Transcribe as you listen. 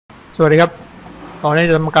วัสดีครับตอนนี้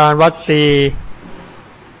จะทำการวัด C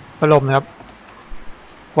พัดลมนะครับ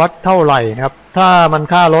วัดเท่าไหร่นะครับถ้ามัน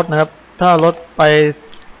ค่าลดนะครับถ้าลดไป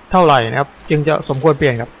เท่าไหร่นะครับจึงจะสมควรเปลี่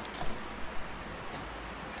ยนครับ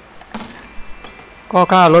ก็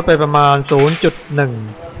ค่าลดไปประมาณ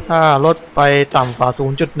 0.1 ถ้าลดไปต่ำกว่า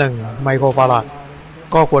 0.1 ไมโครฟาราด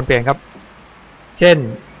ก็ควรเปลี่ยนครับเช่น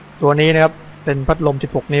ตัวนี้นะครับเป็นพัดลม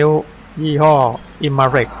 16 นิ้วยี่ห้อ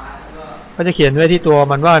Imarflex ก็จะเขียนไว้ที่ตัว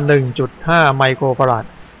มันว่า 1.5 ไมโครฟาราด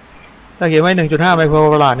ถ้าเขียนไว้ 1.5 ไมโคร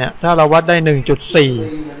ฟาราดเนี่ยถ้าเราวัดได้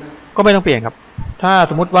 1.4 ก็ไม่ต้องเปลี่ยนครับถ้า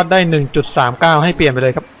สมมติวัดได้ 1.39 ให้เปลี่ยนไปเล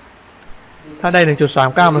ยครับถ้าได้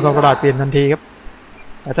 1.39 ไมโครฟาราดเปลี่ยนทันทีครับ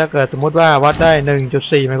แต่ถ้าเกิดสมมติว่าวัดได้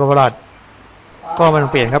 1.4 ไมโครฟาราดก็ไม่ต้อ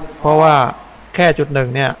งเปลี่ยนครับเพราะว่าแค่จุดหนึ่ง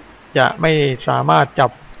เนี่ยจะไม่สามารถจับ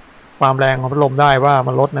ความแรงของพัดลมได้ว่า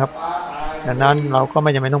มันลดนะครับดังนั้นเราก็ไ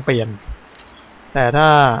ม่จำเป็นต้องเปลี่ยนแต่ถ้า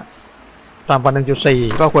ต่ำกว่า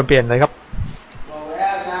 1.4 ก็ควรเปลี่ยนเลยครับ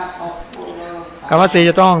การวัด C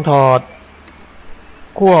จะต้องถอด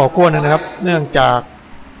ขั้วหนึ่งนะครับเนื่องจาก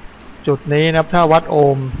จุดนี้นะครับถ้าวัดโอ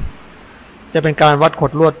ห์มจะเป็นการวัดข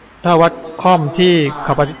ดลวดถ้าวัดค่อมที่ค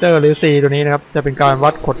าปาซิเตอร์หรือ C ตัวนี้นะครับจะเป็นการวั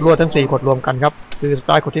ดขดลวดทั้ง4ขดรวมกันครับคือสไต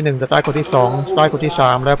ล์ขดที่1สไตล์ขดที่2สไตล์ขดที่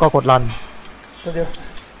3แล้วก็ขดรัน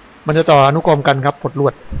มันจะต่ออนุกรมกันครับขดลว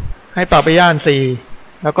ดให้ปรับไปย่าน C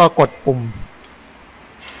แล้วก็กดปุ่ม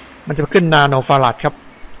มันจะขึ้นนาโนฟาราดครับ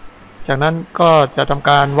จากนั้นก็จะทำ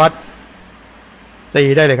การวัด C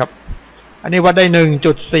ได้เลยครับอันนี้วัดได้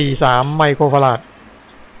 1.43 ไมโครฟาราด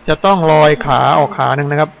จะต้องลอยขาออกขาหนึ่ง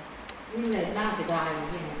นะครับ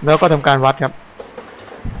แล้วก็ทำการวัดครับ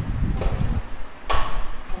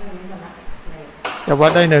จะวั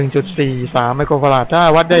ดได้ 1.43 ไมโครฟาราดถ้า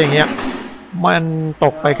วัดได้อย่างเงี้ยมันต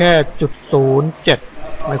กไปแค่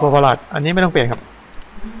 0.07 ไมโครฟาราดอันนี้ไม่ต้องเปลี่ยนครับ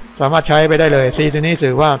สามารถใช้ไปได้เลย C ตัวนี้ถื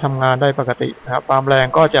อว่าทำงานได้ปกตินะครับความแรง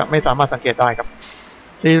ก็จะไม่สามารถสังเกตได้ครับ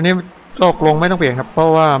C ตัวนี้ตกลงไม่ต้องเปลี่ยนครับเพราะ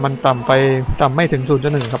ว่ามันต่ำไม่ถึง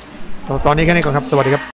 0.1 ครับตอนนี้แค่นี้ก่อนครับสวัสดีครับ